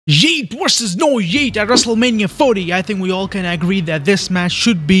Yeet versus no Yeet at WrestleMania 40. I think we all can agree that this match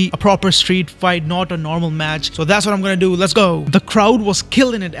should be a proper street fight, not a normal match. So that's what I'm gonna do. Let's go. The crowd was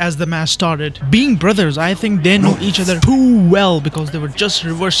killing it as the match started. Being brothers, I think they know each other too well because they were just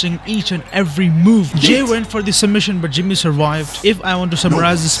reversing each and every move. Jey went for the submission, but Jimmy survived. If I want to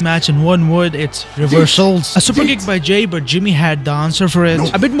summarize this match in one word, it's reversals. A super kick by Jey, but Jimmy had the answer for it.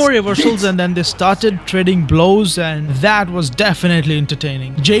 A bit more reversals, and then they started trading blows, and that was definitely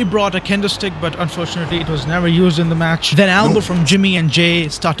entertaining. Jey brought a kendo stick, but unfortunately it was never used in the match. Then elbow from Jimmy and Jey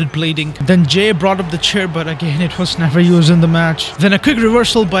started bleeding. Then Jey brought up the chair, but again it was never used in the match. Then a quick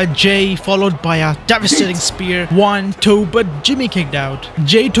reversal by Jey, followed by a devastating spear. 1, 2, but Jimmy kicked out.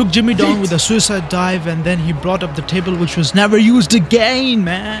 Jey took Jimmy down with a suicide dive, and then he brought up the table, which was never used again,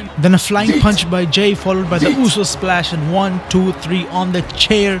 man. Then a flying punch by Jey, followed by the Uso splash, and 1, 2, 3 on the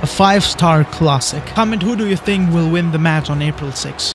chair. A 5-star classic. Comment, who do you think will win the match on April 6th?